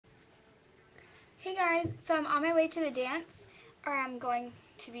Hey guys, so I'm on my way to the dance, or I'm going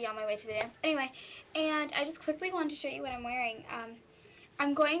to be on my way to the dance. Anyway, and I just quickly wanted to show you what I'm wearing.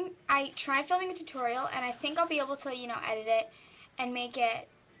 I tried filming a tutorial, and I think I'll be able to, edit it and make it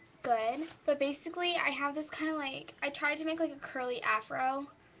good. But basically, I have this kind of I tried to make like a curly afro.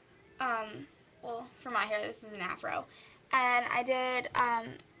 Well, for my hair, this is an afro. And I did,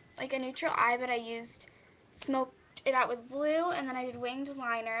 like a neutral eye, but I used smoked it out with blue, and then I did winged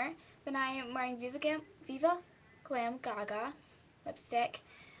liner. Then I am wearing Viva Glam Gaga lipstick.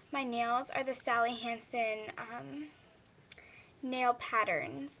 My nails are the Sally Hansen nail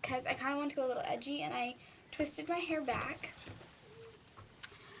patterns because I kind of want to go a little edgy, and I twisted my hair back.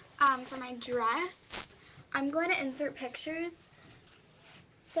 For my dress, I'm going to insert pictures,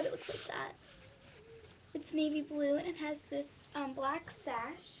 but it looks like that. It's navy blue, and it has this black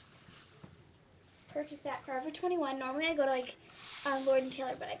sash. Purchased that Forever 21. Normally I go to Lord &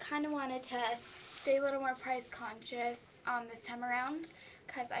 Taylor, but I kind of wanted to stay a little more price conscious this time around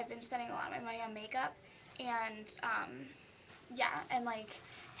because I've been spending a lot of my money on makeup and yeah, and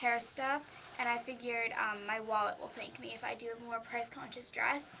hair stuff, and I figured my wallet will thank me if I do a more price conscious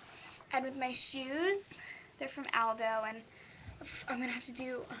dress. And with my shoes, they're from Aldo, and I'm gonna have to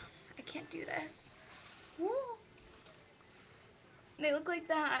do, I can't do this. Woo. They look like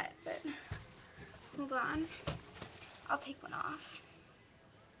that, but hold on. I'll take one off.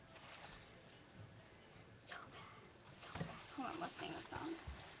 So bad, so bad. Hold on, I'm listening to a song.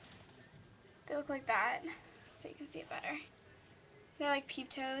 They look like that, so you can see it better. They're like peep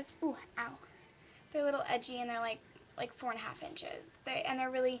toes. Ooh, ow. They're a little edgy, and they're like 4.5 inches. They're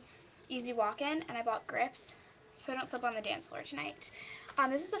really easy walk-in, and I bought grips so I don't slip on the dance floor tonight.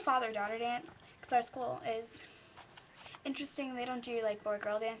 This is a father-daughter dance because our school is interesting. They don't do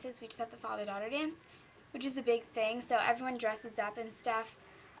boy-girl dances. We just have the father-daughter dance, which is a big thing. So everyone dresses up and stuff,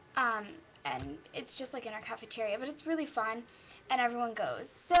 and it's just like in our cafeteria, but it's really fun, and everyone goes.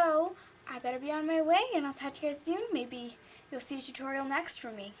 So I better be on my way, and I'll talk to you guys soon. Maybe you'll see a tutorial next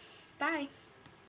from me. Bye.